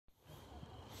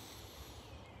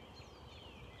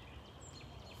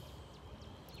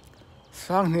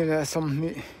sang ni le som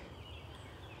ni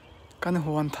kan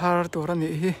huan thar tur ani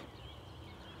hi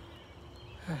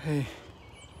hei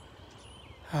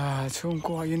chung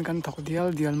ko in kan thok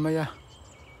dial maya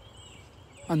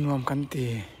anuam kan ti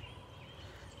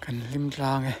kan lim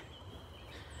tlang e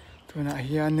tuna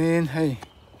hianin hei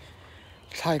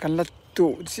thlai kan la tu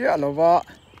chia lova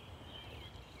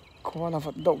khwala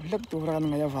vat do lek turan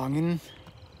ngai awangin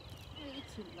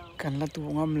kan la tu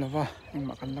ngam lova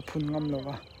engma kan la phun ngam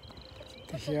lova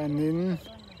ti hianin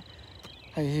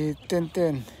hei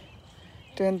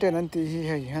ten an ti hi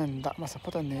hei han da ma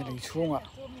sapata ne lei chunga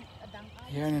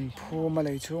hianin phuma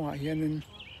lei chunga hianin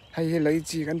hei lei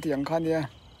chi kan tiang khan ya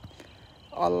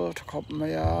al thkhop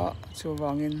maya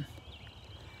chuwangin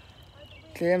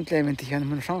tlem in ti hian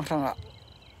mun rang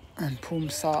an phum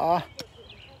sa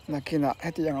nakina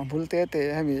heti ang bulte te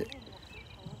hemi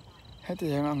heti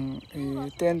ang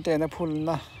ten na phul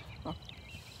na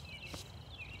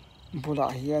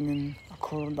bula hianin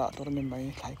akhur da torne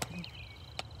mai thlai khun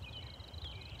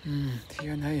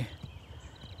thian hei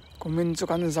kumin chu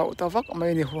kan zau ta vak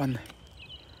mai ni huan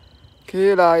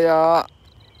kila ya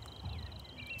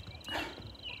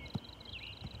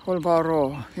holbaro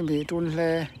himi tun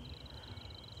hle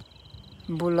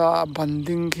bula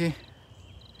banding ki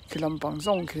kilampang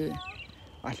zong ki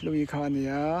ahlui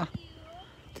khania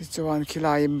ti chuan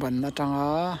khilai ban na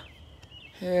tanga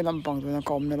he lampang tu na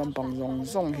kom na lampang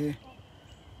zong hi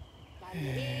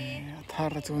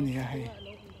thar chu ni hei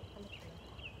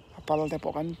apal te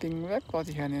pokan ting vek ko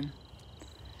ti hanin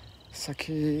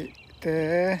sakhi te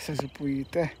sasupui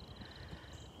te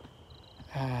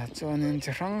chuanin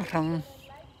chi rang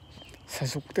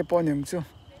sasuk te ponem chu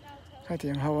kha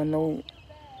tiang hawan lo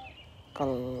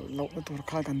kal lo tur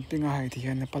kha kan pinga hai ti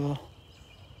han pal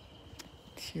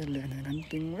thiar le na kan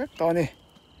ping vek to ni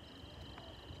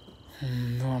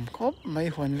nuam khop mai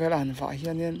huan velan va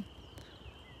hianin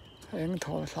eng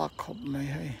thol sak khop mai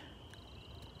hai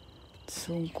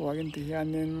chung ko in ti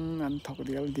hianin an thok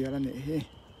dial ani hi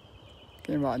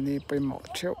ke wa ni poimo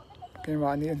theu ke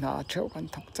wa ni na theu kan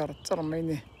thok char mai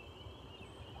ni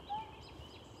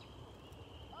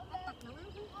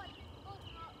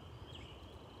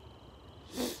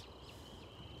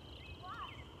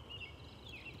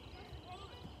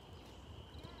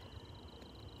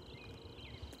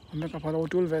mấy cái phần ô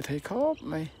tô về thấy khóc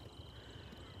mày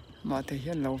mà thể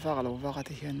hiện lâu vác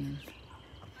thể hiện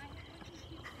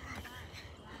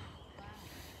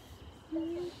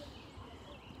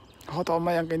họ tao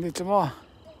mày ăn cái gì chứ mà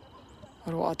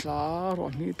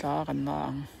rồi mi ta cần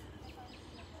nàng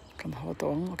cần họ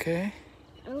tao ok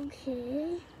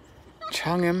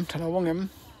chang em thật là vong em